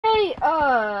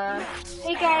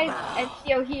Hey guys,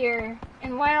 Ezio here.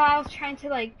 And while I was trying to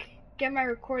like get my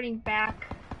recording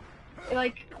back, it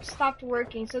like stopped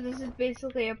working. So this is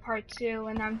basically a part 2,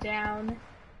 and I'm down.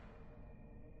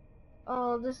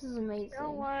 Oh, this is amazing.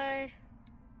 Don't worry.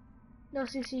 No,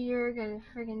 Cece, you're gonna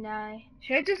freaking die.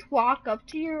 Should I just walk up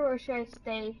to you or should I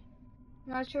stay?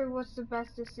 I'm not sure what's the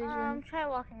best decision. Try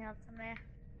walking up to me.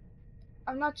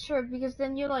 I'm not sure because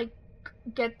then you like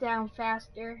get down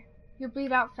faster. You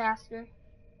bleed out faster.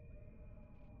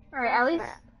 Alright, at least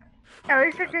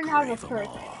I didn't have a perk.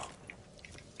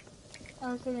 At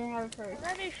least I didn't have a perk.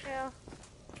 That is true.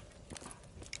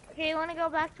 Okay, you wanna go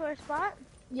back to our spot?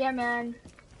 Yeah, man.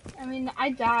 I mean,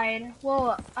 I died.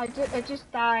 Well, I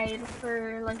just died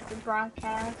for like the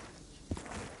broadcast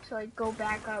to like go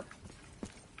back up.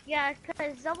 Yeah,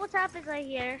 cause double tap is right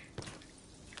here.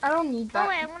 I don't need that. Oh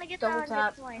wait, I wanna get double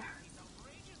tap. Point.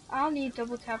 I don't need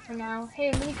double tap for now.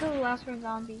 Hey, let me kill the last one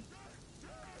zombie.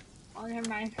 Oh, never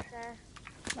mind. Okay.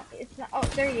 No, it's not. Oh,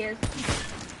 there he is.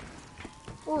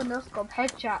 Oh, no scope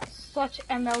headshot. Such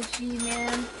MLG,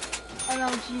 man.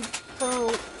 MLG Pro.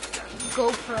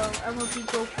 GoPro. MLG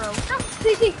GoPro. No,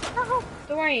 CC. No.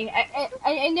 Don't worry.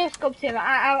 I no scoped him.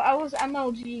 I was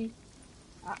MLG.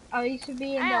 I used to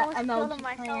be in the MLG killed him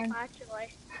myself, plan. actually.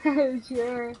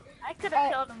 Sure. I could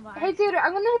have killed him by. Hey, dude,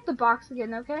 I'm gonna hit the box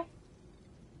again, okay?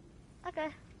 Okay.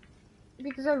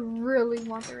 Because I really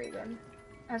want the Raven,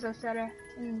 as I said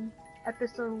in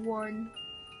episode 1.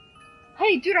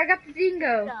 Hey, dude, I got the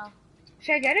dingo. No.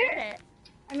 Should I get it?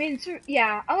 I mean,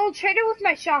 yeah, I'll trade it with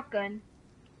my shotgun.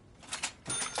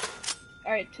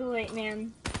 Alright, too late,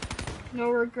 man. No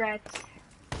regrets.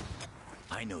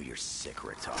 I know you're sick,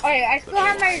 Retard. Alright, I still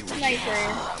have my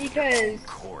sniper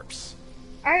because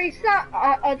I saw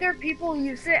other people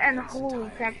use it, and holy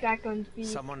crap, that gun's beat.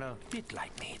 Someone did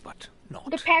like me, but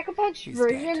not. The Pack-a-Punch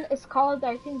version is called,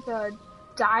 I think, the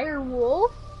Dire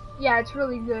Wolf. Yeah, it's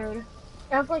really good. It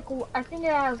has like, I think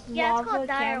it has lava it's called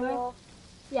Dire camera. Wolf.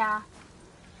 Yeah.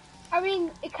 I mean,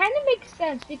 it kind of makes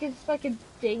sense because it's like a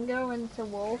dingo and it's a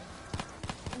wolf.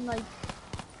 And like,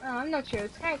 I'm not sure.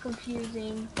 It's kind of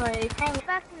confusing, but it kind of.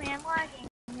 Back to me, I'm lagging.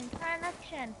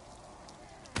 Connection.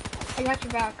 I got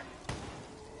your back.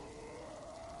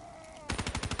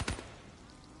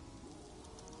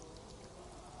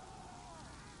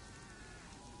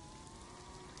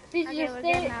 Did you just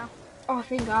stay? Now. Oh,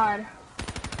 thank God.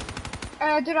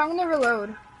 Dude, I'm gonna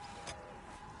reload.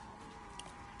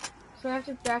 So I have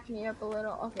to back me up a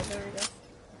little. Okay, there we go.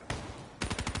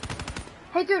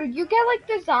 Hey, dude, you get like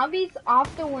the zombies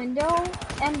off the window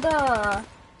and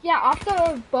off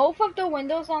both of the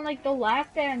windows on like the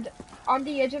left and on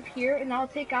the edge of here, and I'll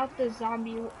take out the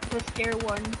scare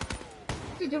one.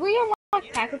 Dude, do we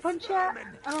unlock Pack-a-Punch yet?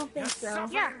 I don't think so.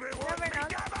 Yeah, never know.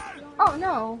 Oh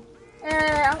no.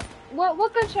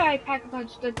 What gun should I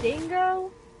Pack-a-Punch? The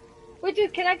dingo? Wait,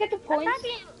 dude, can I get the points?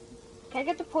 Can I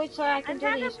get the points so I can do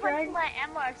the Easter egg? I'm my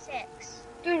MR6.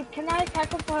 Dude, can I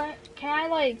Pack-a-Punch? Can I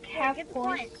like have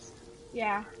points?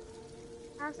 Yeah.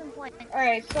 Have some points.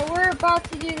 Alright, so we're about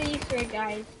to do the Easter egg,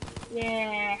 guys.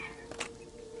 Yeah.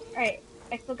 Alright,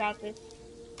 I still got this.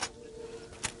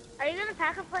 Are you gonna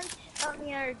Pack-a-Punch on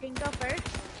your dingo first?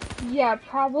 Yeah,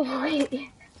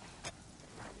 probably.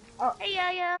 Oh. Hey,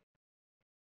 yeah.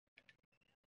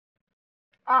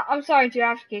 I'm sorry, dude, I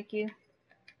have to kick you.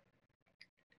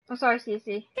 I'm sorry,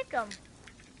 Cece. Kick him.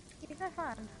 He's not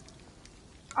fun.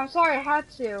 I'm sorry, I had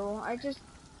to. I just,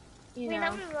 you know.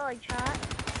 Never really chat.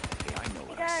 Yeah, I know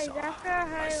what Guys, I saw. after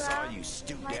I saw you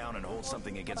stoop down and hold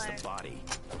something against the body.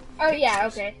 Oh, yeah,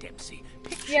 okay. Dempsey.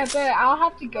 Yeah, but I'll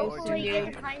have to go soon,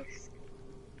 dude.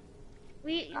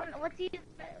 What did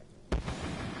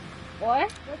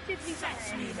What? we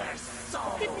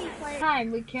play?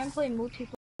 Time, we can play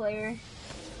multiplayer.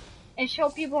 And show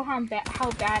people how bad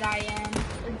I am.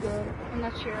 Or good. I'm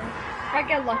not sure. If I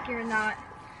get lucky or not.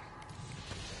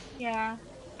 Yeah.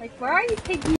 Like, where are you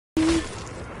taking me?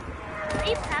 Are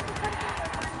you Pack-a-Punching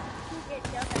or get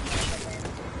jumped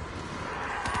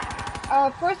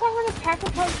at first I'm gonna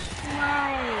Pack-a-Punch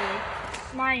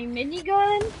my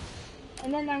minigun.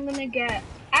 And then I'm gonna get...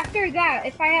 After that,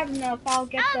 if I have enough, I'll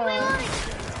get the...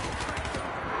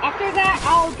 After that,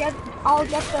 I'll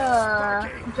get the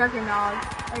Juggernaut.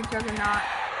 Or Juggernaut.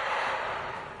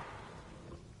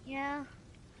 Yeah.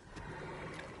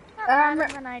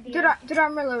 Dude,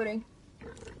 I'm reloading.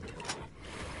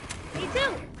 Me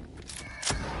too.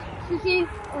 CC.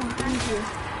 Oh, thank you.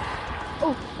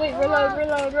 Oh, wait, reload.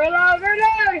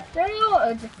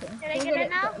 Just kidding. Did I get it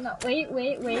now? No, wait.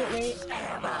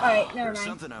 Alright, never mind.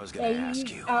 Something I was gonna ask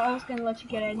you. I was gonna let you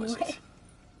get it anyway.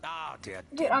 Ah, dear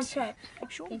Dude, I'm Dempsey. checked.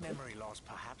 Short Thank you. memory loss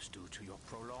perhaps due to your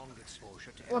prolonged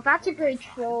exposure to Well, that's a everyone I great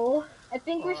find. troll. I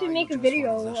think we Or should are you make a just one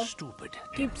video of the of stupid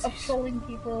of Dempseys? trolling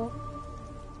people.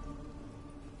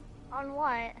 On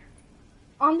what?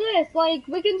 On this, like,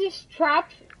 we can just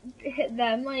trap hit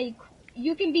them. Like,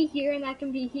 you can be here and I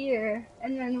can be here,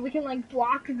 and then we can like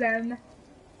block them.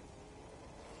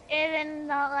 And then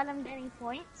not let them get any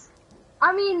points?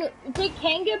 I mean, they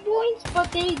can get points,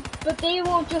 but they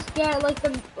won't just get like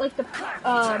the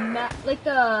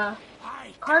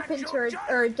carpenter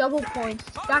or double points,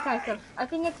 that kind of stuff. I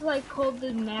think it's like called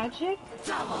the magic.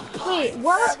 Wait,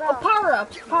 what? Go, Oh, go. power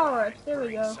ups. There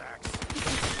we go.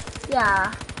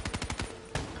 Yeah.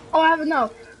 Oh, I have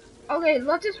enough. Okay,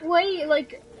 let's just wait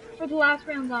like for the last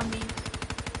round zombies.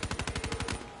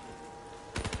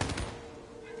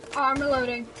 Oh, I'm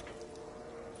reloading.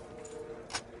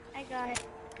 I got it.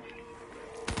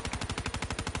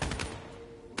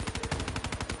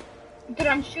 Dude,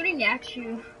 I'm shooting at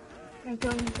you. I'm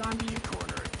killing zombies.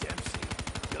 Corner of Dempsey.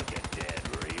 You'll get dead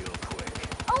real quick.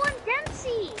 Oh, and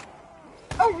Dempsey!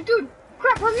 Oh, dude,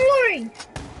 crap, I'm reloading.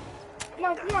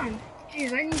 Come on.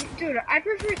 Jeez, dude, I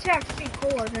prefer to have sweet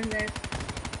cola than this.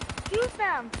 Shoot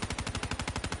them!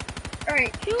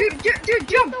 Alright, dude,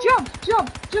 jump,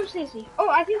 Stacy. Oh,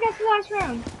 I think that's the last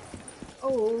round.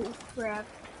 Oh, crap.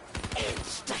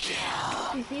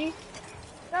 You see?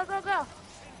 Go, go, go!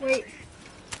 Wait.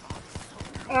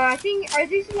 I think, are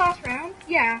these the last round?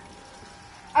 Yeah.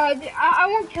 I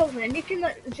won't kill them. You can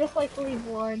just like leave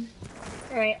one.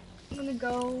 Alright, I'm gonna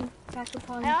go pack a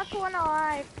punch. I also want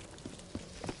alive.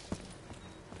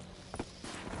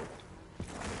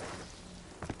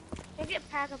 I get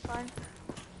pack a punch.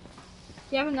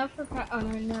 Do you have enough for oh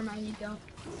no, never mind, you don't.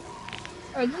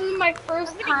 Alright, this is my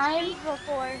first I've time. been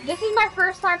before. This is my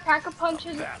first time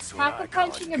pack-a-punching That's what I call a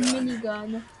a gun.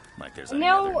 minigun. Like there's any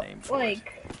No, other name for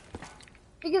like,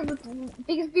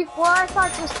 because before I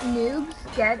thought just noobs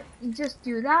just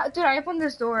do that. Dude, I opened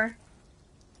this door.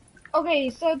 Okay,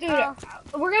 so dude,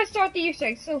 we're gonna start the Easter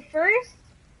egg. So first,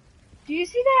 do you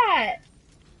see that?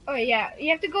 Oh yeah, you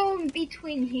have to go in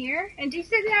between here, and do you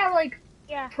see that like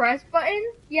press button?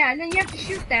 Yeah, and then you have to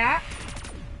shoot that.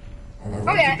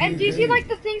 Oh yeah, and do you see like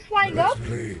the things flying up?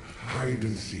 Play hide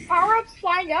and seek. Power-ups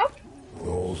flying up?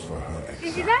 Those for her Do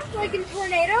you see that? Like in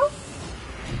Tornado?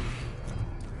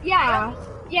 Yeah.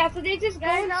 Yeah, so they just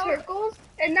go in circles.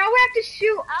 And now we have to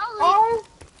shoot all...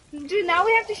 Dude, now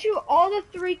we have to shoot all the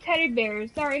 3 teddy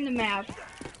bears that are in the map.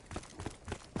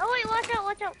 Oh wait, watch out,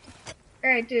 watch out.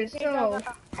 Alright, dude, so... Go.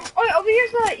 Oh, over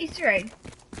here's the Easter egg.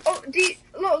 Oh,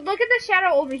 look at the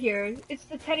shadow over here. It's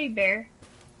the teddy bear.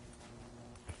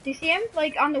 Do you see him?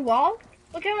 Like, on the wall?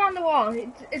 Look at him on the wall.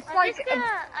 It's like...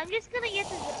 I'm just gonna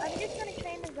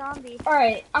train the zombie.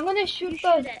 Alright, I'm gonna shoot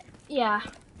Shoot it. Yeah.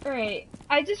 Alright.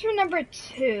 I just remembered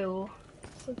 2.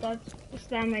 So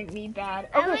that might be bad.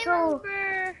 Okay, so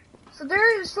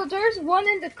there's one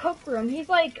in the cook room. He's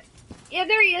like, yeah,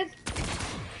 there he is.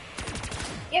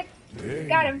 Yep. Hey,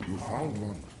 Got him. You found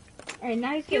one. Alright,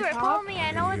 now he's Hubert, gonna follow talk. me.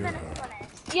 I know where the next one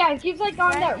is. Yeah, he's like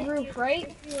on that roof,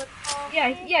 right? Yeah,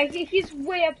 he's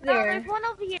way up No, there. there's one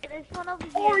over here. There's one over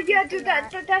here. Oh yeah, dude,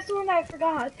 that's the one I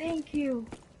forgot. Thank you.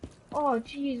 Oh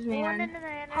jeez, man.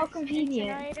 How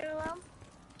convenient.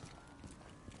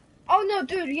 Oh no,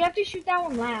 dude, you have to shoot that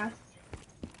one last.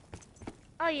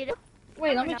 Oh, you do?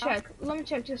 Wait, let me check. Let me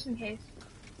check just in case.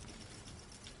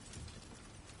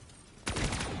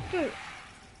 Dude,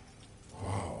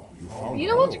 Wow, you found you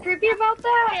know what's creepy about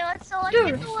that? Okay, let's Dude.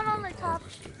 get the one on the top.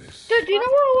 Dude, do you know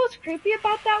what was creepy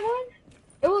about that one?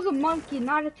 It was a monkey,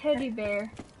 not a teddy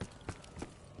bear.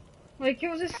 Like, it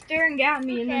was just staring at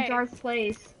me in a dark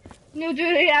place. No,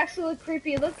 dude, it actually looked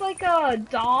creepy. It looked like a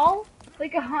doll.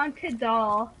 Like a haunted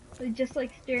doll. Like, just,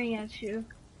 like, staring at you.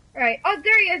 Alright. Oh,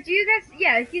 there he is. Do you guys...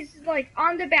 Yeah, he's, like,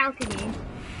 on the balcony.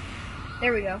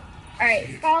 There we go.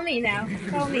 Alright, follow me now.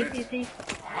 Follow me, Cece.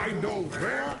 I know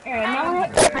where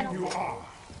Alright, now you are.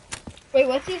 Wait,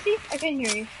 what, Cece? I couldn't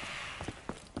hear you.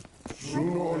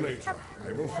 Sooner or later,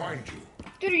 I will find you.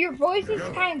 Dude, your voice is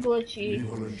kind of We glitchy.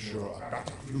 will ensure a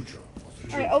better future for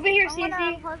the Alright, over here, I'm gonna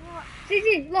Cece. plug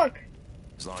Cece, look.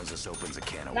 As long as this opens a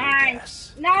can of Nice.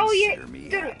 gas. Now Consider me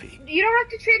dude, happy. you don't have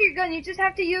to trade your gun. You just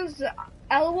have to use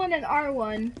L1 and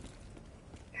R1.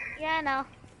 Yeah, I know.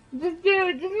 Dude,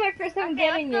 this is my first time Okay,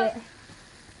 getting let's it.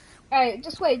 Alright,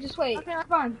 just wait. Okay, Come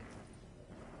on.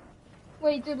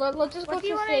 Wait, dude, let's just What go do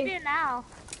you to want to save. do now?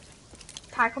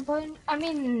 Pack-a-punch? I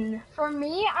mean, for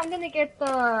me, I'm gonna get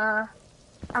the,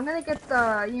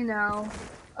 you know,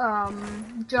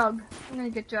 jug. I'm gonna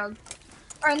get jug.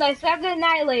 Alright, nice. I have the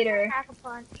annihilator. Pack a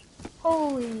punch.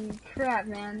 Holy crap,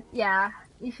 man. Yeah.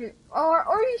 You should, or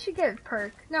you should get a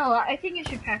perk. No, I think you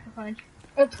should pack a punch.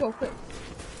 Let's go quick.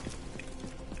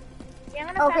 Yeah,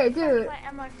 I'm gonna Okay, pack a punch dude.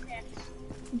 my MR6.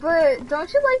 But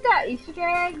don't you like that Easter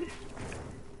egg?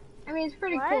 I mean, it's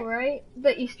pretty What? cool, right?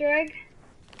 The Easter egg.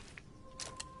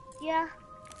 Yeah.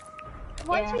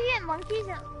 Once Yeah. we get monkeys,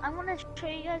 I'm gonna show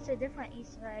you guys a different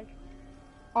Easter egg.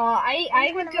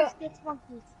 I would do. Gets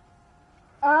monkeys.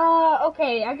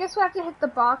 Okay. I guess we have to hit the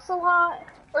box a lot,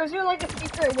 or is there like a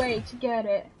secret way to get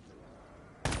it?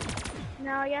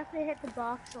 No, you have to hit the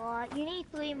box a lot. You need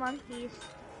 3 monkeys.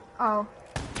 Oh.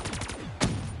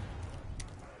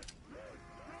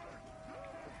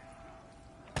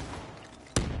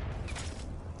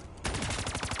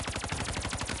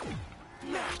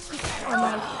 Oh,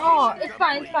 nice. Oh, it's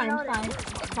fine. It's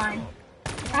fine.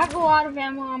 I have a lot of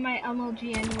ammo on my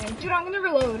MLG anyway. Dude, I'm gonna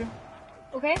reload.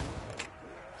 Okay?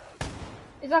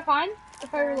 Is that fine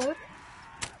if I reload?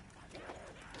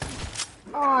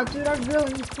 Oh, dude, I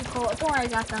really need to call it. Don't worry, I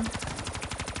got them.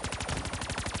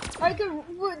 Like, dude,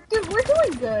 we're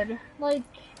doing good. Like,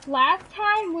 last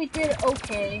time we did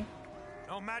okay.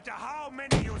 No matter how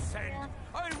many you send,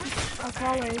 I As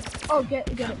always. Oh, get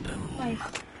it. Nice.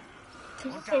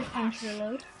 This is safe time to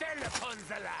reload. upon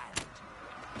the land.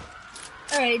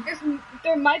 Alright,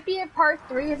 there might be a part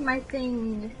 3 if my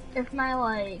thing, if my,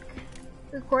 like,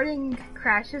 recording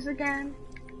crashes again.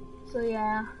 So,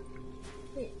 yeah.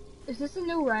 Wait, is this a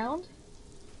new round?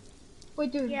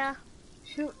 Wait, dude. Yeah.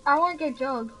 Shoot, I want to get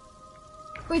Jug.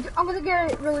 Wait, I'm gonna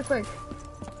get it really quick.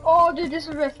 Oh, dude, this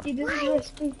is risky.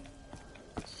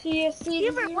 See.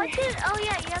 Hubert, what did? Oh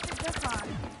yeah, you have the grip on.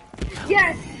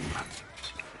 Yes!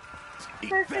 Eat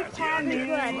Perfect timing.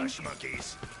 flesh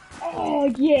monkeys. Oh,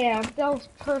 yeah, that was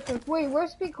perfect. Wait,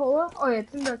 where's Speed Cola? Oh, yeah,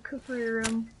 it's in the cookery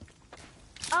room.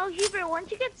 Oh, Hubert,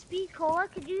 once you get Speed Cola,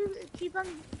 could you keep on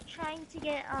trying to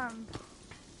get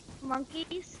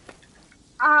monkeys?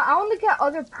 I want to get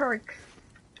other perks.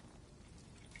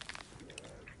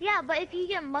 Yeah, but if you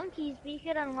get monkeys, we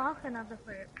could unlock another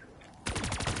perk.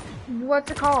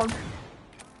 What's it called?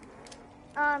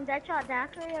 Deadshot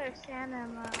Daiquiri or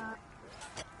Sandem,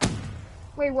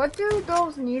 Wait, what do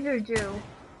those neither do?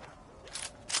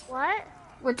 What?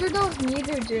 What do those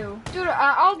neither do? Dude,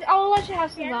 I'll let you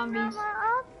have some zombies.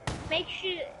 Makes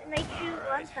you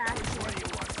run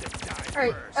faster.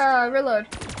 Alright, reload.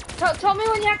 Tell me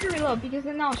when you have to reload, because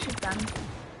then I'll shoot them.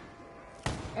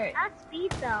 Alright. Not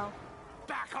speed though.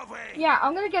 Back away. Yeah,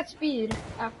 I'm gonna get speed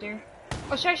after.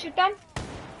 Oh, should I shoot them?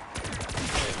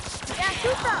 Yeah,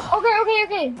 shoot them.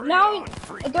 Okay. Now,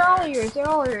 they're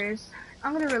all yours.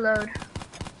 I'm gonna reload.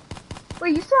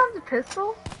 Wait, you still have the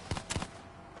pistol?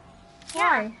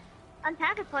 Yeah. Why? I'm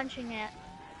packet punching it.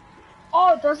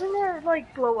 Oh, doesn't it,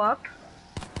 like, blow up?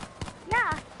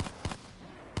 Yeah.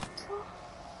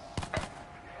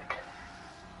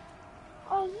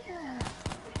 Oh, yeah.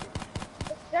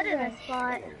 It's good in this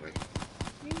spot.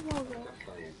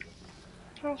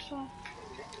 Trust.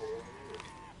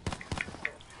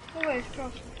 Always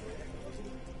trust.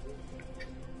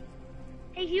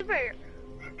 Hey, Hubert.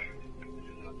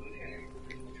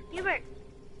 Hubert,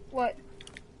 What?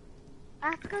 I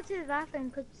have to go to the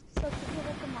bathroom so could you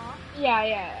let them off?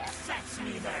 Yeah.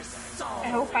 I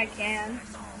hope I can.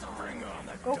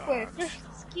 Go quick. Just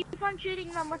keep on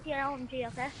shooting them with your LMG,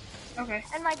 okay? Okay.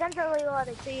 And my guns are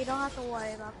reloaded, so you don't have to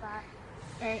worry about that.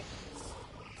 Alright.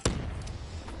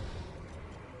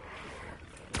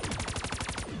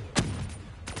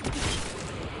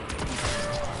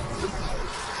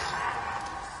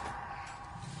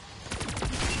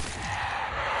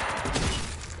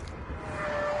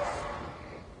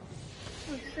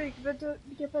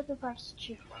 Get better past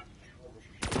you.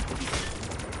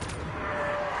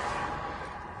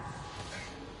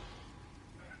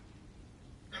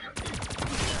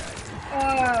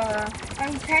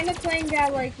 I'm kind of playing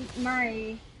that like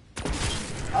my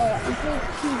uncle's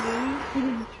TV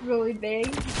because it's really big,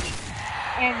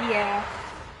 and yeah.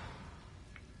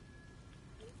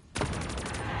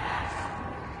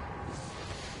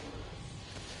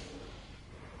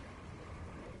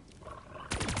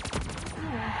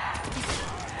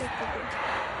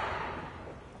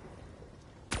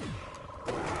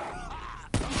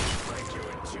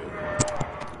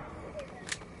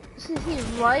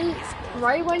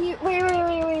 Right when you wait.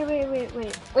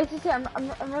 Wait, I'm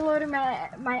reloading my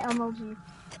MLG.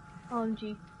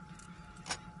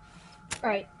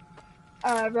 Alright.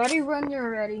 Ready when you're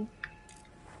ready.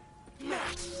 There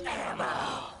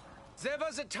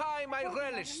was a time I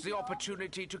relished the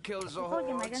opportunity to kill the I told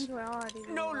you my hordes. guns were already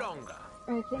No reloaded. longer.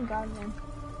 I thank God, man.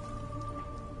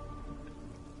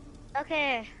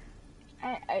 Okay.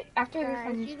 After this,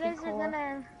 I need you to guys be are cool.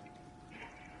 gonna...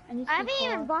 I need I haven't some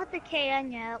even cola. bought the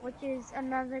KN yet, which is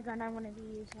another gun I'm gonna be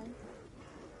using.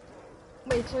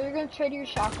 Wait, so you're gonna trade your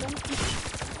shotgun?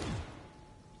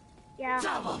 Yeah.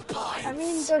 Double points. I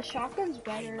mean, the shotgun's I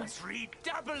better. must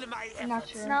redouble my I'm not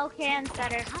efforts. sure. No, KN's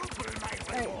better. Triple my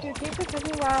Alright, reward. dude, can you protect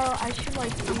me while I should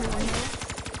like in the window?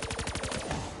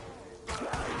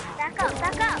 Back up,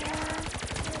 back up!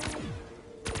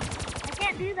 I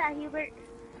can't do that, Hubert.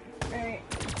 Alright.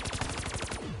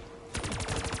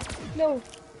 No,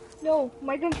 no,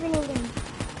 my gun's reloading.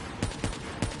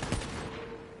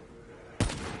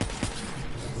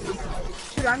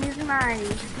 Dude, I'm using my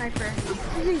sniper.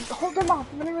 Please, hold them off,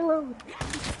 I'm gonna reload.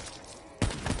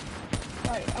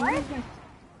 Alright, I'm gonna use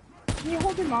my... Can you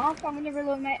hold them off? I'm gonna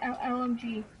reload my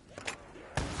LMG.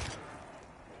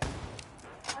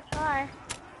 I'll try.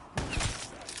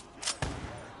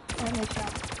 Oh, no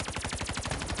shot.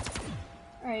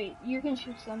 Alright, you can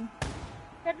shoot some.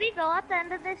 Should we go at the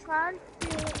end of this round?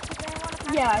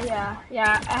 Yeah,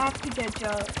 I have to get Joe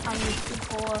on this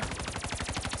before.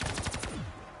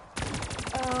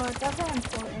 That's not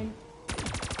important.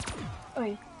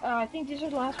 Wait, I think this is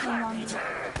the last one on. This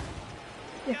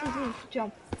is it.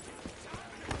 Jump.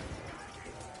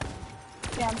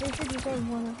 Yeah, I'm pretty sure these are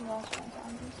one of the last ones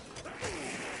on this.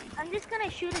 I'm just gonna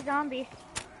shoot a zombie.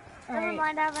 Never Alright.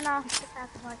 mind, I have enough to pack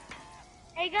a punch.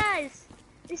 Hey guys,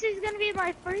 this is gonna be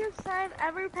my first time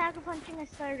ever pack a punching a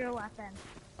starter weapon.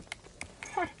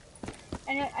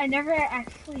 I never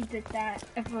actually did that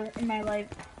ever in my life,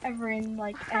 ever in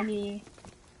like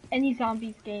any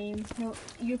zombies game. No,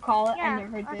 you call it. Yeah, I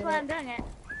never that's did why I'm it. doing it.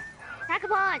 Pack a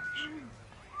punch!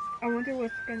 I wonder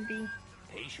what's gonna be.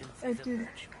 Patience Oh, is a dude.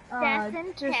 virtue. Death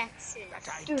and Just, taxes. That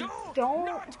I dude, don't.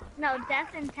 don't. No, death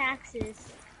and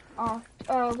taxes.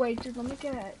 Wait, dude, let me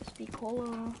get Speed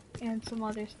Cola and some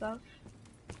other stuff.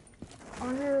 I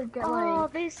wonder get Oh,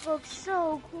 like, this looks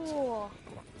so cool.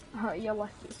 you're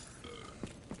lucky.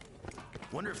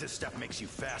 Wonder if this stuff makes you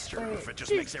faster, or Wait. if it just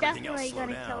This makes is everything else definitely slow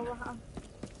gonna down. kill them.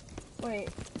 Wait,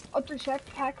 oh, dude, should I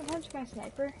pack a punch my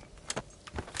sniper?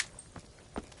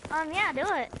 Yeah, do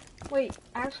it. Wait,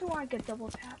 I actually want to get double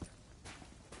tap.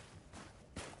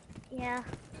 Yeah.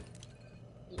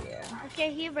 Yeah.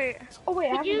 Okay, Hubert. Oh wait, I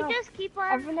Could have you enough. just keep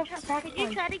I on? have enough to pack a Could you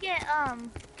punch. try to get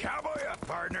Cowboy up,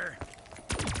 partner.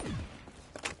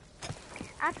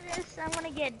 After this, I'm gonna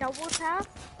get double tap,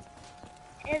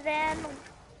 and then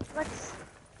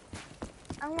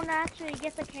I'm gonna actually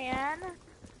get the can,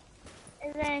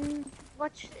 and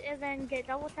then get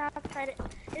double tap, and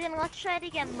then let's try to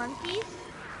get monkeys.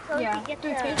 So we Yeah, can get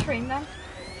dude, can you the. train them?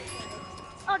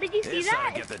 Oh, did you see This ought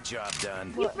that? to get the job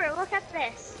done. Hubert, look at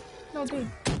this. No, dude,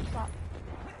 stop.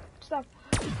 Stop.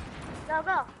 Go,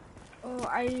 go. Oh,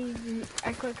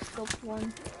 I clicked scope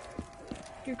one.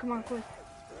 Dude, come on, quick.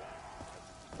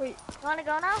 Wait, You wanna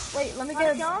go now? wait, let me Wanna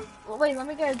get kill him? wait, let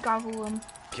me get a goggle one.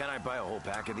 Can I buy a whole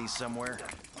pack of these somewhere?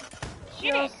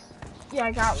 Get it. Just, yeah,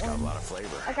 I got Got a one. lot of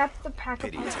flavor. I got the pack of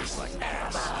Pity it punch, tastes like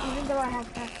ass. even though I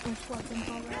have pack of punch weapons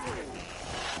already.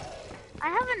 I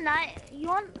have a knife.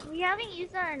 We haven't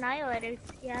used our annihilators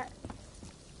yet.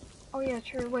 Oh yeah,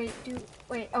 true. Wait,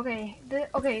 okay,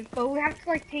 okay, but we have to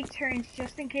like take turns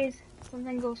just in case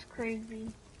something goes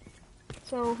crazy.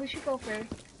 So who should go first?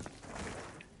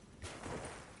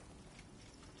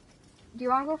 Do you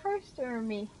want to go first or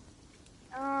me?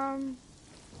 I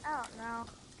don't know.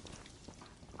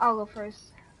 I'll go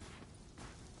first.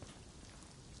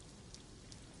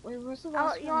 Wait, where's the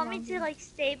last one? You want me to like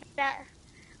stay back?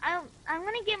 I'm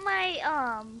gonna get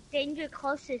my danger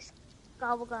closest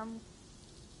gobblegum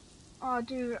Oh,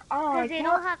 dude. Oh, because they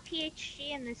don't have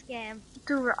PhD in this game.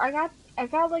 Dude, I got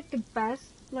like the best,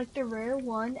 like the rare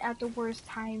one at the worst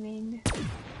timing.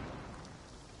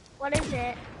 What is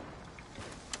it?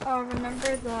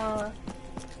 Remember the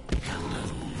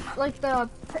like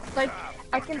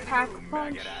I can pack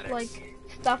punch like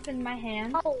stuff in my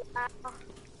hand. Oh wow.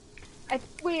 I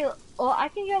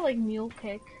can get like mule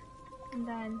kick, and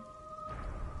then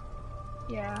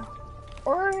yeah,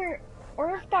 or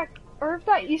if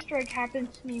that Easter egg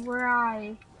happens to me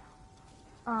where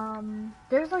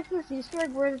there's like this Easter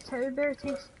egg where the teddy bear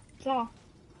takes it's off.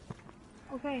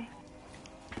 Okay,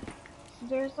 so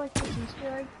there's like this Easter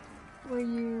egg where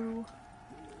you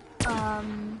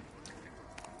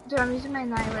dude, I'm using my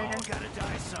annihilator. All gotta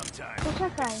die sometime. What's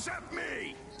that guy? Except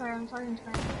me. Sorry, I'm talking to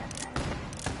my dad.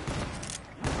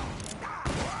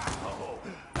 Oh,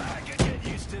 I can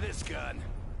get used to this gun.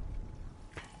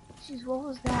 Jeez, what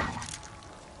was that?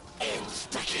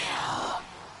 Insta-kill.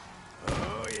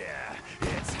 Oh yeah,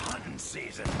 it's hunting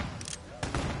season.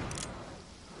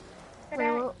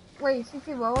 Wait,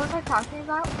 Cece, what was I talking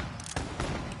about?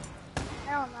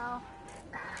 I don't know.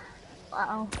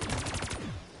 Wow.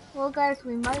 Well, guys,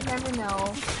 we might never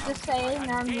know. Just saying,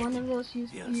 I'm one of those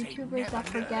YouTubers that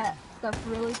forget stuff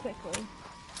really quickly.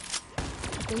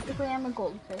 Basically, I'm a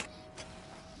goldfish.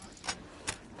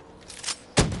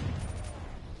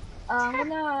 I'm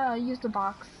gonna use the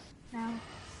box now.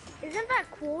 Isn't that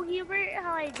cool, Hubert,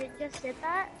 how I did just hit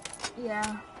that?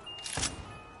 Yeah.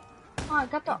 Oh, I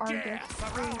got the Argus.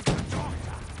 Gas around the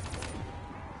doctor.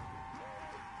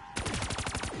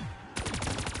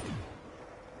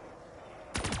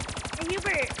 Hey,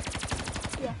 Hubert,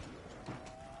 Yeah.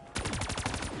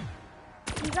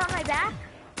 you got my back?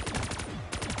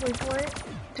 Wait for it.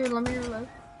 Dude, let me reload.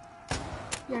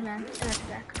 Yeah, man. I got your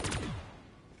back.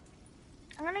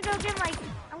 I'm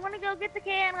gonna go get the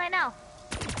KN right now.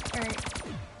 Alright.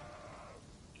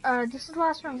 This is the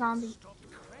last round zombie.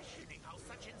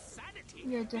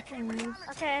 Yeah, definitely is.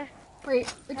 Okay.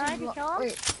 Wait, Can I kill him?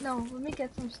 wait, no, let me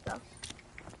get some stuff.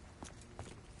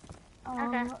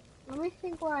 Okay. Let me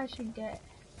think what I should get.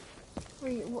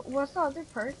 Wait, what's the other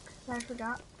perk that I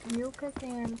forgot? Mule Cook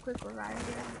and Quick Revive,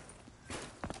 yeah.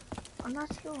 I'm not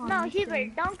sure on No, this Hubert,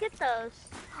 thing. don't get those.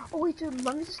 Oh wait, dude,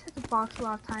 let me just hit the box a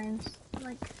lot of times.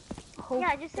 Like, hope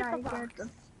Yeah, just hit that the I box. get the...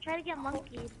 Try to get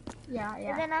monkeys. Yeah, And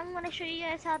yeah. then I'm gonna show you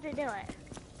guys how to do it.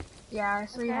 Yeah,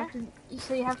 so you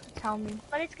Okay. have to tell me.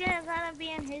 But it's gonna be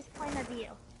in his point of view.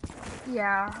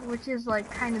 Yeah, which is like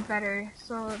kind of better,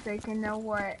 so they can know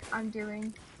what I'm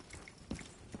doing.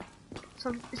 So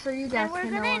you guys And we're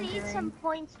can know what gonna I'm need doing. some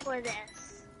points for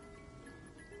this.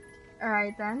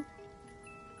 Alright then.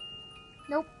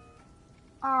 Nope.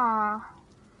 Ah.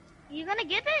 You gonna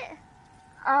give it?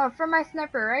 For my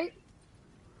sniper, right?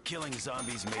 Killing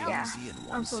zombies made Yeah, easy in I'm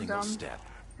one so single dumb. step.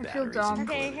 I feel Batteries dumb.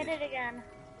 Okay, included. hit it again.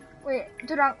 Wait,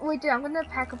 dude, I'm gonna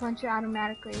pack a punch it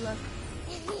automatically. Look.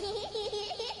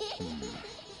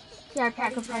 Yeah, I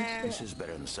pack a punch there. This it. is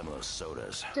better than some of those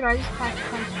sodas. Dude, I just pack a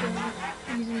punch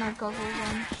it using my guzzle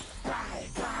gun.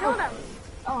 Killed him.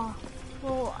 Oh,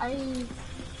 well, I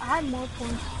had more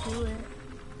points to do it.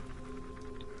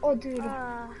 Oh, dude.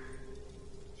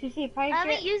 CC, if I I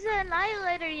haven't get... used the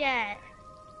annihilator yet.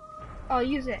 Oh,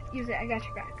 use it. I got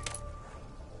your back.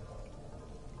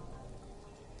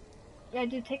 Yeah,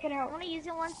 dude, take it I'm out. gonna use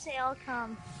it once they all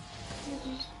come.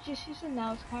 Just use it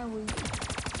now. It's kind of weak.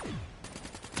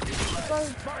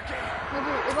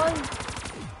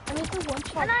 I mean, the one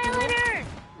shot. Annihilator!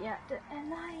 Yeah, the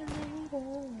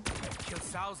annihilator. I've killed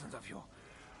thousands of you.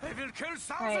 I will kill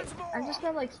thousands Alright, more. I'm just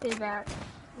gonna like stay back.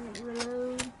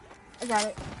 Reload. I got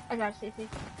it, Stacy.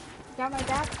 Got my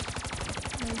back?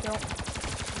 No, you don't.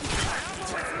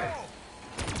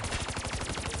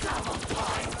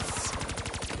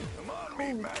 Come on,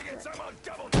 meat maggots, I'm on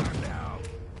double time now.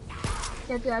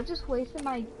 Yeah, dude, I just wasted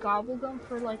my gobble gun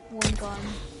for like one gun.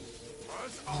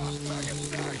 Buzz off,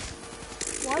 maggot guy.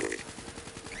 What?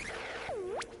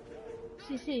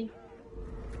 CC.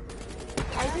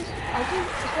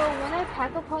 So when I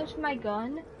pack a punch my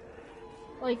gun,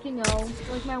 like, you know,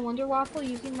 like my Wonder Waffle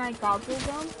using my gobble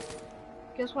gun,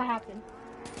 guess what happened?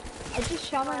 I just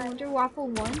shot my Wonder Waffle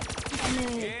once, and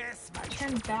then it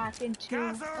turned back into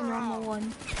a normal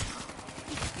one.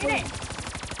 Get it!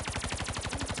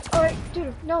 Alright,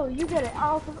 dude, no, you get it.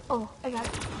 Oh, I got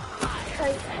it.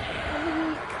 Wait,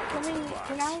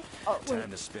 can I? Oh, wait.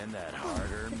 Time to spin that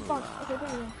harder Hit the moolah. box. Okay,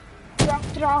 there we go.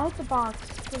 Dude, I'll hit the box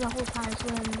for the whole time so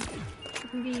then it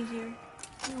can be easier.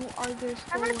 No, Argus.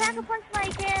 I'm gonna pack a punch my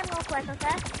can real quick,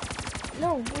 okay?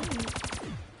 No, wait.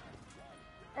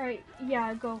 Alright,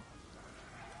 yeah, go.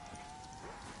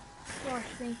 Gosh,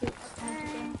 thank you.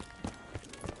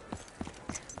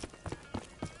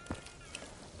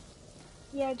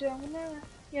 Yeah, dude,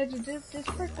 yeah, dude, this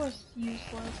perk was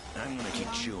useless. I'm gonna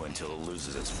keep chewing till it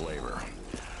loses its flavor.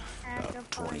 Pack a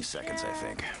 20 punch, seconds, I yeah.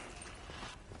 think.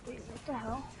 Wait, what the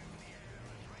hell?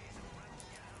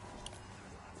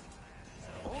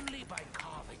 Only by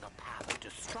carving a path of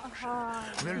destruction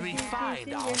Aha. will we See,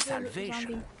 find our there's a salvation.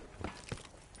 zombie.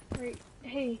 Wait,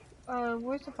 hey,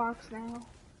 where's the box now?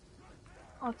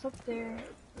 Oh, it's up there.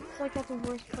 It's like at the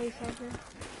worst place ever.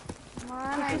 Come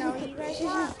on, I know you guys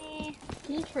want me.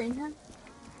 Can you train them?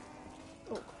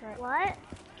 Oh crap. What?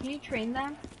 Can you train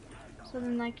them? So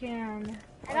then I can...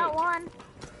 I got one.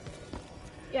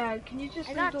 Yeah, can you just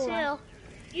I leave got the two. last...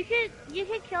 You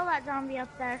could kill that zombie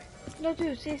up there. No,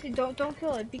 dude, seriously, don't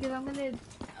kill it because I'm gonna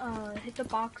hit the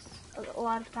box a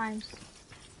lot of times.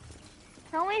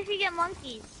 Tell me if you get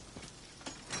monkeys.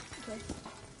 Okay.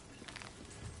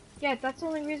 Yeah, that's the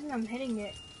only reason I'm hitting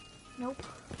it. Nope.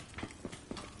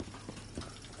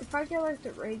 If I get like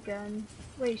the ray gun.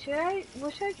 Wait,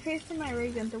 what should I trade for my ray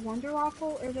gun? The Wonder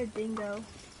Waffle or the Dingo?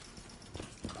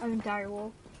 I mean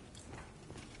Direwolf.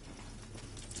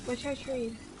 What should I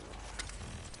trade?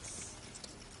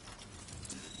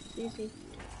 Easy.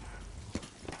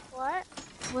 What?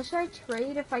 What should I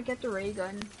trade if I get the ray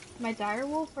gun? My dire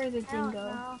wolf or the I don't dingo?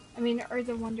 know. I mean, or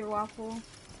the wonder waffle?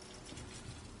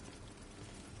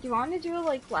 Do you want to do it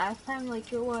like last time?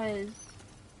 Like it was.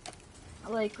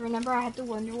 Like, remember I had the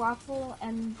wonder waffle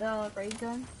and the ray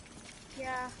gun?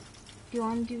 Yeah. Do you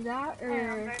want to do that I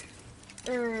remember.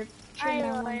 or I trade my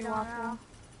don't wonder waffle? know.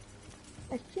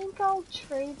 I think I'll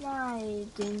trade my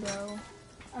dingo.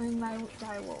 I mean my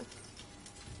dire wolf.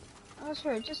 I'm not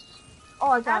sure. Just I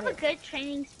I got have a it. good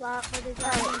training spot for the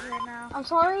zombies right now. I'm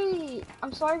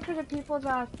sorry for the people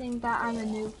that think that I'm a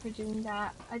noob for doing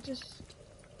that. I just.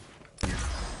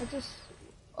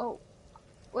 Oh,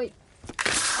 wait.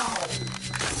 Oh.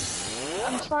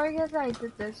 I'm sorry guys that I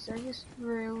did this. I just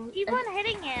really. Keep on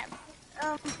hitting it.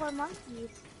 For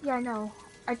monkeys. Yeah, I know.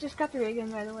 I just got the ray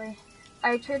gun, by the way.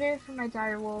 I traded it for my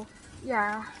dire wolf.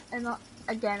 Yeah, and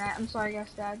again, I'm sorry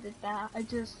guys that I did that.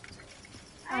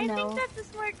 I know. think that's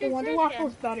a smart The decision. wonder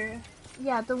waffle's better.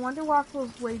 Yeah, the wonder waffle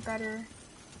is way better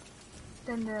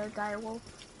than the dire wolf.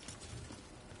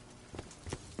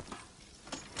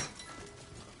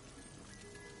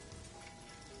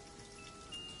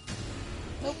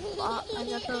 Nope, I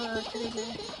got the trigger.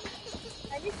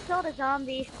 I just killed a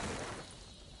zombie.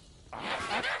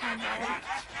 That's kind of bad.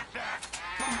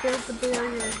 Build the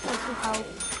barrier, that will help.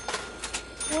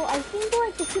 Well, I think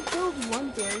like if you build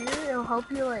one barrier, it'll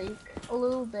help you like a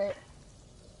little bit.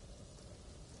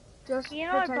 Just You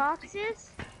know what box is?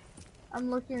 I'm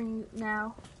looking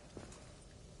now.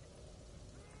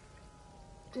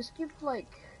 Just keep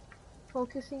like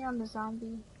focusing on the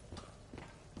zombie.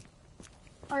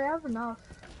 I have enough.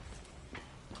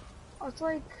 Oh, it's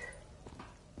like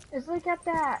at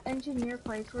that engineer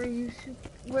place where you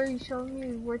showed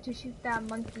me where to shoot that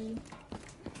monkey.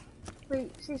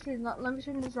 Wait, see, let me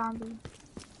train the zombie.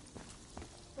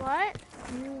 What?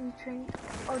 You train.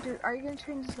 Oh, dude, are you gonna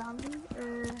train the zombie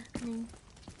or me?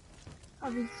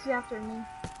 I'll be after me.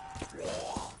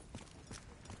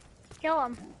 Kill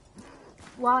him.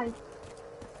 Why?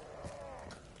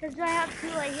 Because I have two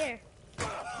right here.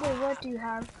 Wait, what do you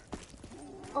have?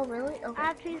 Oh, really? I Okay.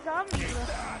 have two zombies with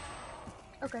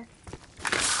me. Okay.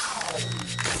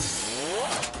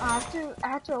 I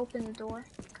have to open the door.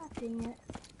 God dang it.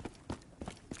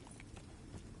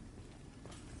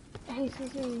 Hey,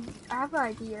 CC, I have an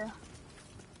idea.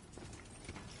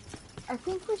 I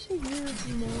think we should use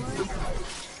more.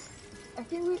 I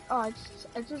think we. Oh,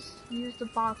 I just used the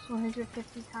box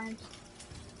 150 times.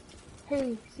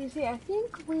 Hey, CC, I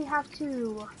think we have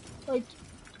to, like,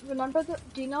 remember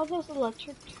do you know those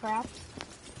electric traps?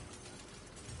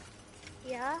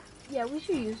 Yeah? Yeah, we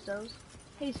should use those.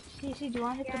 Hey, CC, do you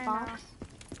want to hit the I box?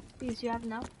 Because you have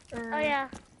enough? Or... Oh yeah.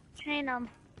 Train them.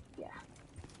 Yeah.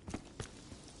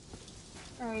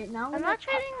 Alright, now I'm not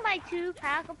trading my two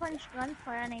pack-a-punch guns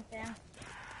for anything.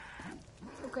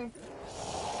 Okay.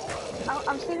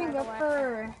 I'm saving up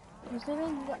for... I'm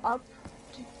saving up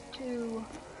to...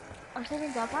 I'm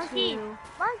saving up Monkey! to...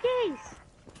 Monkeys!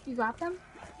 You got them?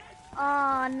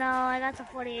 Oh no, I got the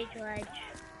 48 wedge.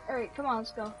 Alright, come on,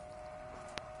 let's go.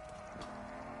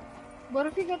 What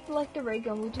if you get like the ray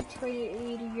gun? Would you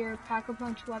trade your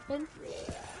pack-a-punch weapon?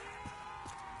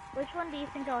 Which one do you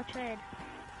think I'll trade?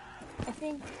 I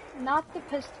think not the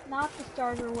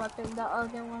starter weapon, the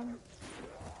other one.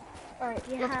 Alright,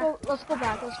 Yeah. let's go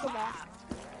back.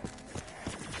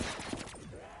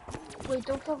 Wait,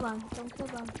 don't kill them.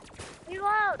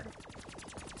 Reload!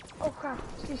 Oh crap,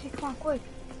 CC, come on, quick.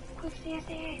 Quick,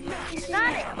 CC.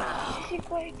 Got it! CC,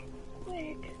 quick.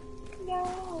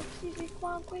 No, CC,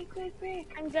 come on, quick.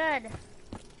 I'm good.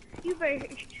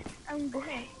 Hubert, I'm good.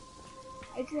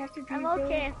 I just have to be I'm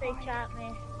okay if they chop me.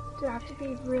 Dude, I have to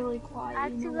be really quiet. I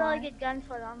have you two know really why? good guns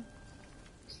for them.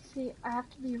 See, I have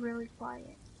to be really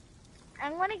quiet.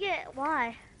 I'm gonna get,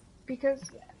 why? Because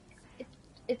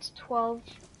it's 12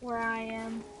 where I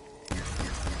am.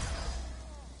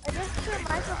 I just your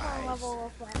microphone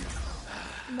level up.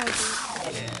 No, dude.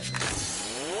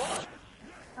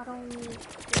 I don't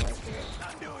feel like it.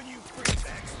 I'm doing you freaks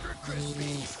extra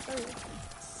crispy.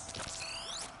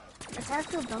 I kind of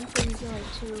feel dumb for using like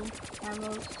 2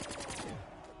 ammos.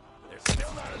 There's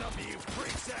still not enough of you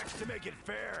freak sacks to make it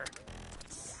fair.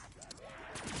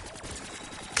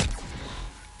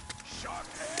 Shot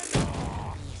and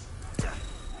off.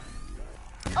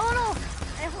 Oh no!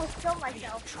 I almost killed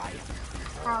myself. Triumph.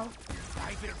 How?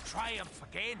 I will triumph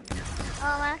again.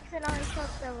 I accidentally shot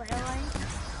the rail line.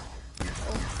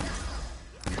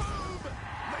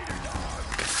 Later, dog.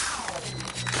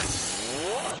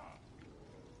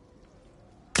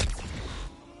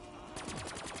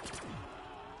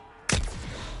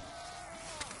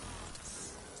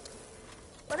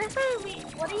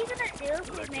 What are you gonna do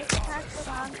if we make it past the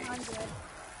 100?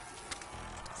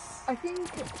 I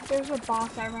think there's a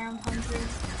boss at around 100.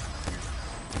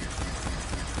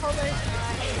 Oh, there's not.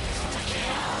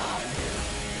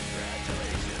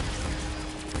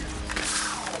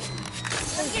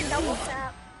 Let's get double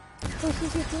tap. Hey,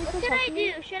 Cece, can you What should protect I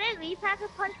me? do? Should I lead pack a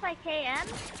punch my KN?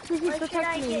 Cece, Or should protect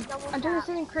I me. get double I'm doing tap?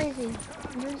 something crazy.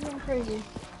 I'm doing something crazy.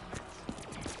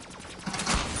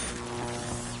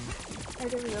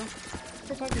 Alright, there we go.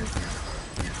 Protect me.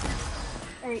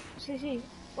 Alright, Cece,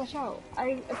 watch out.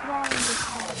 I put on this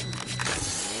tap.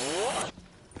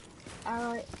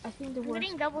 I think the I'm worst.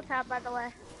 getting double tap, by the way.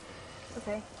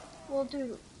 Okay. Well,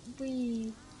 dude,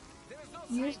 we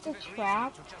used the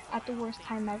trap at the worst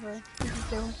time ever because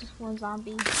there was just one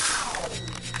zombie.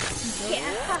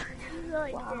 Yeah, you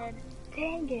really Wow. did.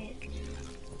 Dang it.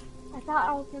 I thought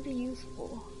I was gonna be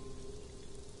useful.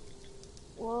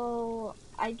 Well,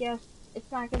 I guess it's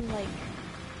not gonna, like,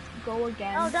 go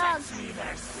again. Oh, Dawg.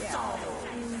 Yeah.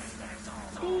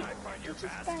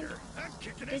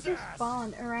 They just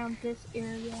spawn around this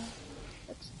area.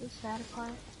 That's the sad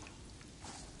part.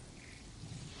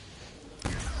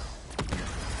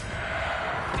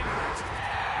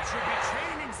 Should be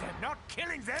training them, not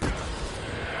killing them.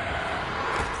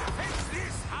 Fetch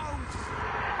this, hound.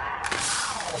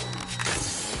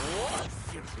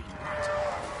 Filthy rat.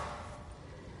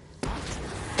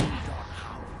 Feed on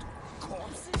hound.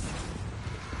 Corpses?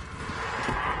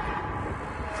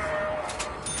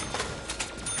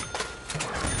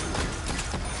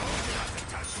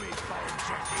 Touch me, bone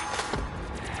jerky.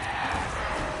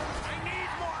 I need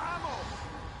more ammo.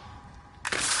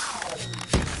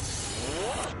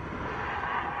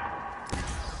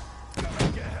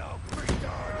 Get help,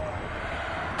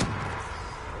 retard!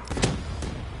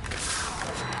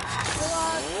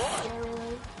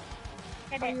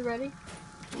 Are you ready?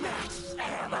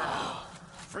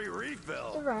 Free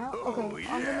refill. Around. Okay, Oh,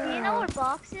 I'm Do gonna. you know where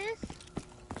box is?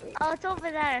 Oh, it's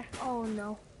over there. Oh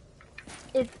no.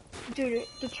 Dude,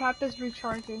 the trap is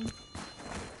recharging.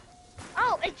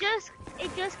 Oh, it just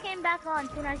came back on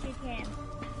soon as you came.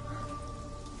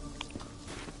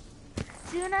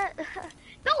 Soon as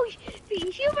no,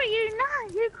 Hubert, you're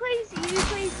not. You're crazy. You're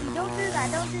crazy. Don't do that.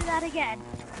 Don't do that again.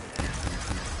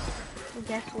 Well,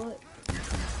 guess what?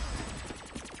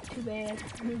 Too bad.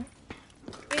 3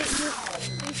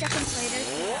 seconds later,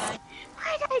 you die.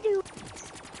 Why did I do?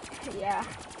 Yeah.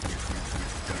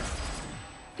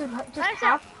 Dude, just Where's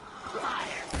half.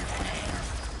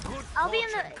 I'll be in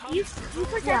the. You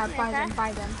protect Yeah, me, buy okay? them,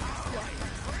 buy them.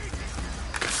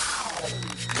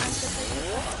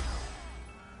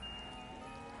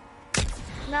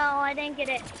 No, I didn't get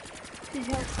it.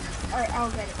 Alright,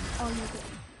 I'll get it. I'll use it.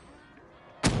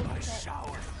 I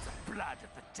shower the blood of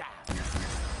the damned.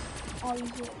 I'll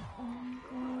use it.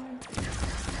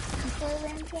 Before it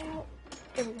runs out.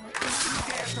 There we go.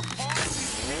 Dare to pass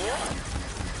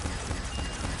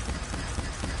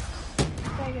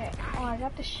Okay. Oh, I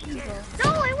got the Shiva.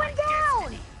 No, it went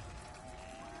down.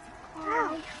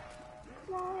 Oh,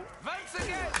 no. once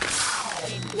again.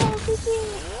 No, Cece.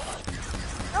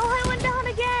 Oh, I went down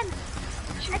again.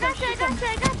 I got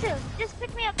you. Just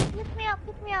pick me up.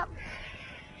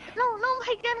 No,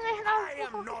 my goodness. I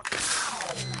am not.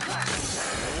 Alright.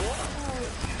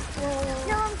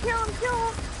 Kill him.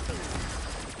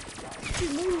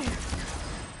 Move.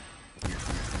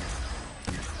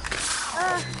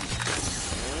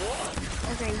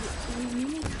 Okay, we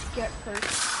need to get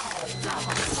first.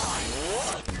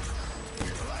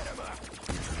 Light him up. He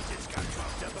just got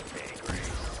bumped up a pig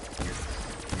ring.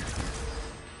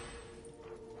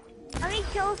 Let me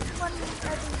kill one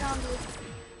every zombie.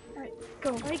 Alright, go.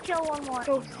 Let me kill one more.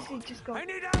 Go, Cece, just go. I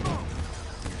need ammo.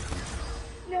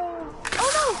 No.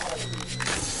 Oh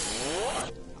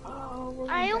Oh, no!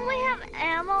 I only have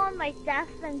ammo on my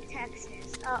theft in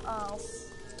Texas.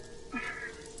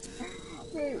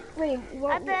 Wait,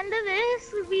 what? At the end of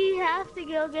this, we have to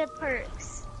go get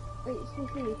perks. Wait,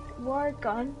 Cece, what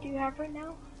gun do you have right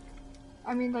now?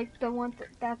 I mean, like, the one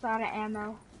that's out of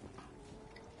ammo.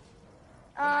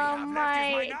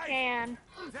 My can.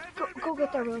 Go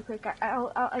get that really quick.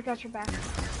 I got your back.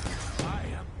 I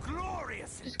am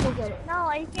glorious. Just go get it. No,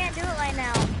 I can't do it right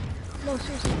now. No,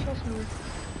 seriously, trust me.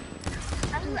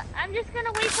 I'm just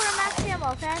gonna wait for a max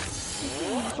ammo, okay?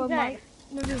 But Okay.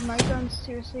 my gun's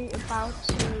seriously about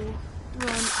to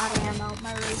run out of ammo.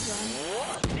 My ray gun.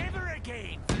 Never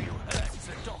again will you hurt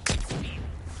the doctor's feelings.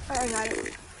 Alright, I got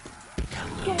it.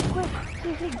 Get it quick.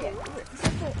 Cece, get it.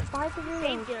 Buy the reload.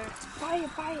 Danger. Buy it.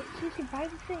 Cece, buy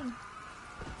the thing.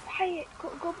 Buy it. Go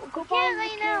buy Yeah, the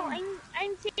right now. can.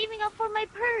 I'm saving up for my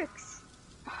perks.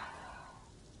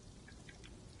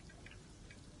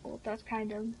 Well, that's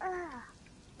kind of.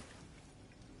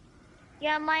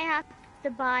 Yeah, I might have to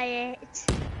buy it.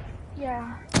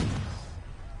 Yeah.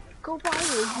 Go buy it.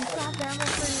 You got ammo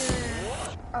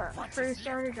for your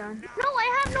starter gun. No,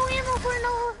 I have no ammo for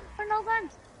no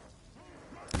guns.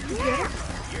 You get it?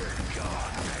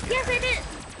 Yes, I did.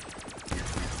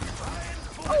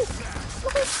 Oh,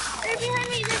 they're behind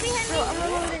me. They're behind me. I'm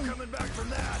reloading. Coming back from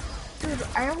that. Dude,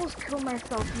 I almost killed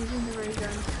myself using the ray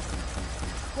gun.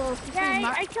 Well, since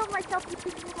Yeah, I killed myself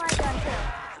using my gun too.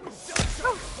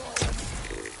 Oh.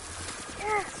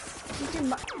 Yeah.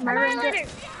 My ray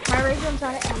gun's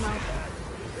out of ammo.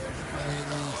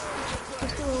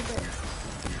 Just a little bit.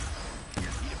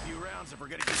 Need a few rounds if we're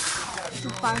gonna get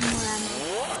Just 5 more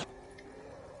ammo.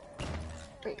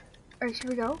 Wait, alright, should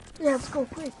we go? Yeah, let's go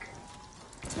quick.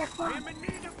 Yeah, come on. I'm in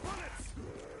need of bullets.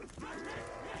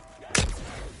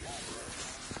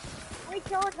 We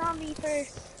kill a zombie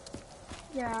first.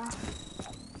 Yeah.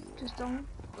 Just don't,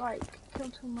 like, kill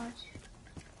too much.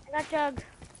 I got Dawg.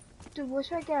 Dude, what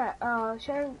should I get?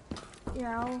 Should I,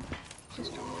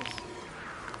 just do this.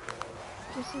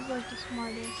 This is like the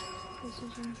smartest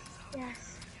decision.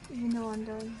 Yes. Even though I'm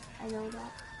done. I know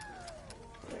that.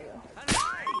 There we go.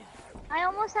 I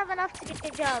almost have enough to get the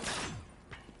Dawg.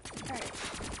 Alright.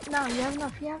 No, you have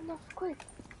enough. You have enough. Quick.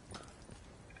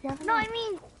 You have No, enough. I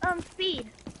mean,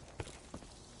 speed.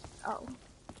 Oh.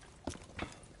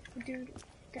 Dude,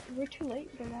 we're too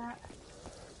late for that.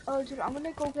 Oh, dude, I'm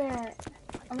gonna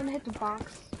hit the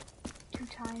box 2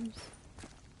 times.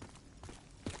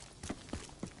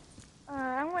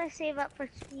 I'm gonna save up for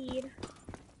speed.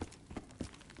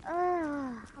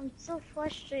 I'm so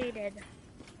frustrated.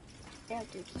 Yeah,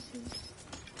 dude, this is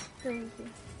crazy.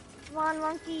 Come on,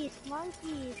 monkeys,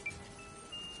 monkeys.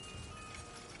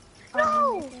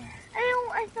 Oh, No!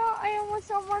 right I thought I almost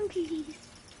saw monkeys.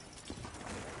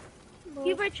 well,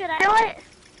 Hubert, should I do it?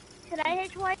 Should I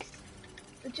hit twice?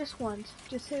 just once.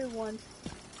 Just hit it once.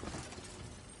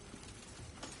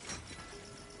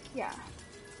 Yeah.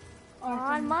 Come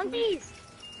on, monkeys.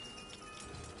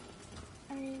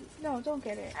 I mean, no, don't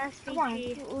get it. SVG. Come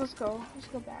on, let's go. Let's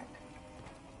go back.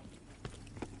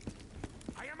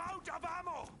 I am out of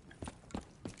ammo.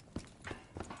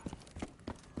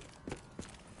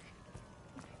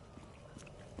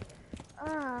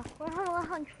 We're on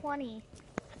 120.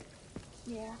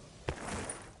 Yeah.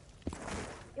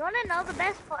 You wanna know the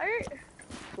best part?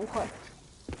 What?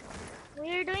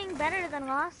 We're doing better than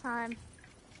last time.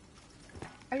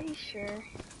 Are you sure?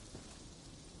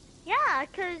 Yeah,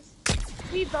 cause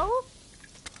we both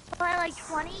by like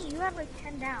 20, you have like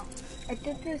 10 down. I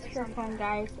did this for fun,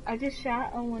 guys. I just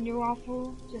shot a Wonder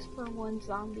Waffle just for 1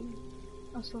 zombie.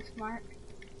 I'm so smart.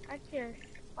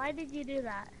 Why did you do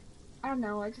that? I don't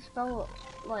know, I just felt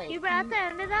like... Hubert, at the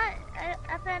end of that,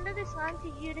 at the end of this line,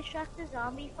 could you distract the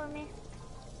zombie for me?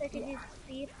 So I could use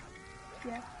speed?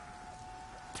 Yeah.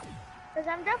 Cause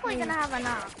I'm definitely gonna have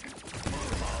enough.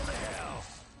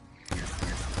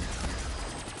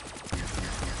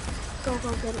 Go,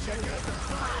 get it.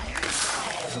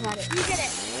 I got it. You get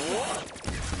it.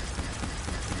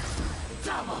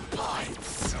 Double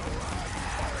points.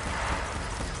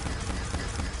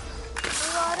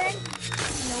 Reloading.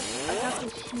 Nope, I got the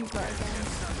Shiva again.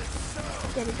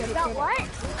 Get it. Got what?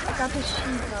 I got the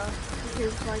Shiva, which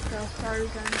is like a starter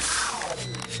gun.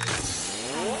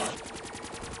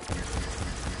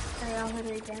 Alright, I'll hit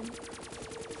it again.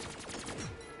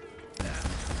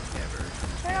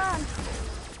 Turn on.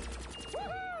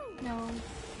 No,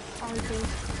 Argus.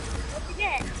 What'd you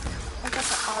get? I got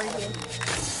the Argus.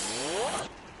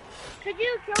 Could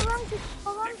you kill them?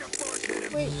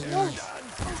 Wait, no!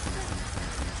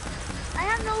 I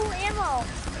have no ammo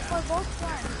for both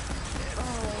guns.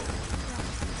 Oh.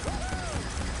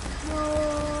 No!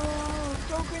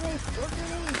 Throw grenades!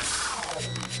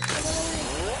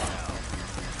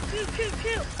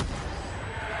 Shoot!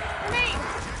 Grenade!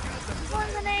 One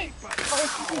grenade! Oh,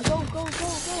 it's easy. Go! The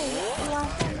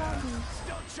last one zombie.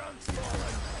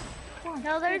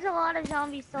 No, there's a lot of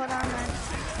zombies still down there.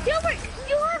 Hubert!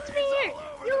 You left me here!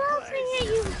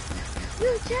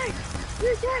 You jerk!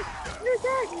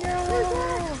 No!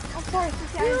 I'm sorry,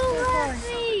 Sissy, I'm so sorry.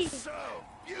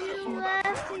 You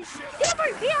left me!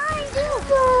 Hubert, behind you!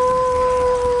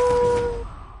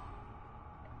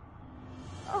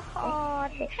 Oh,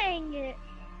 dang it.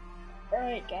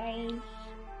 Alright, guys.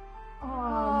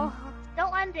 Oh,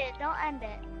 don't end it.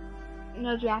 No,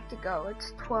 you have to go.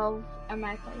 It's 12 at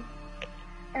my place.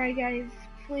 Alright, guys.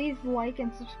 Please like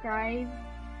and subscribe.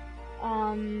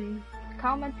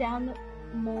 Comment down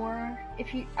more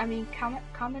if you,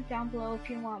 comment down below if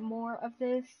you want more of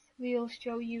this. We'll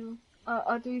show you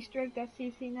other Easter egg that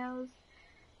CC knows.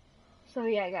 So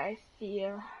yeah, guys, see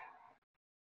ya.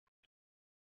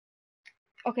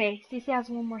 Okay, CC has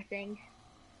one more thing.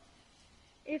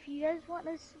 If you guys want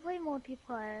us to play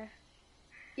multiplayer,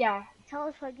 Yeah, tell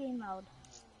us what game mode.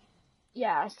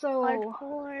 yeah. So,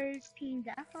 Hardcore, team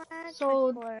deathmatch,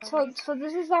 so, hardcore, so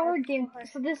this is our game.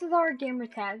 hardcore. So this is our gamer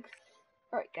tags.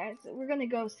 All right, guys, we're gonna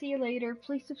go. See you later.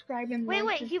 Please subscribe and Wait,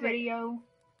 like this Hubert. video.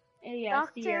 And yeah,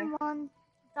 see ya.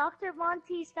 Dr.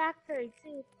 Monty's factory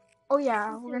too. Oh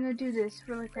yeah, we're gonna do this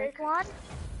really There's quick. one.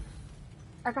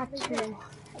 I got two.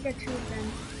 I got two of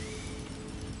them.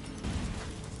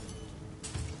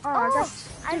 Oh,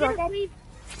 I dude, get a free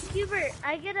Hubert.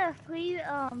 I get a free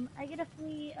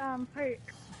perk.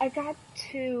 I got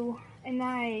two,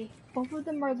 and both of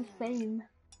them are the same.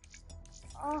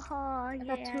 Oh I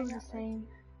yeah. got two of the same.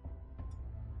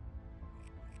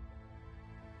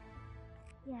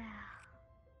 Yeah.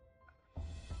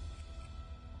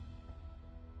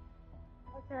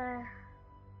 Okay.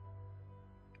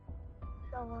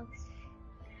 That works.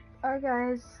 Alright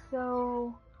guys,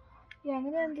 so yeah, I'm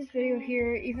gonna end this video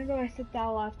here, even though I said that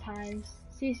a lot of times.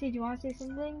 CC, do you wanna say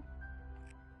something?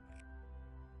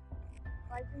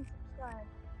 Like and subscribe.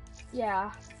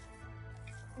 Yeah.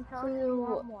 And tell us if you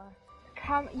want more.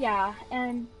 Yeah,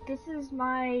 and this is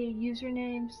my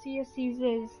username,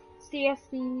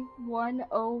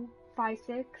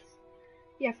 CSC1056.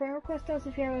 Yeah, friend request us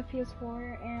if you have a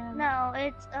PS4, and No,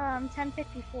 it's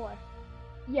 1054.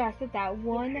 yeah, I said that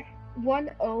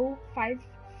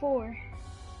 1054.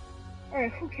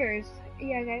 Alright, who cares?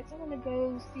 Yeah, guys, I'm gonna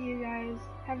go. See you guys.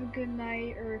 Have a good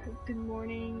night or a good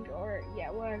morning or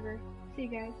yeah, whatever. See you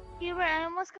guys. Hubert, I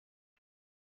almost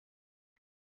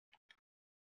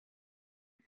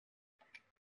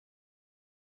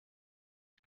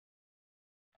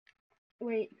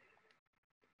Wait.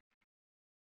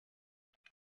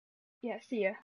 Yeah, see ya.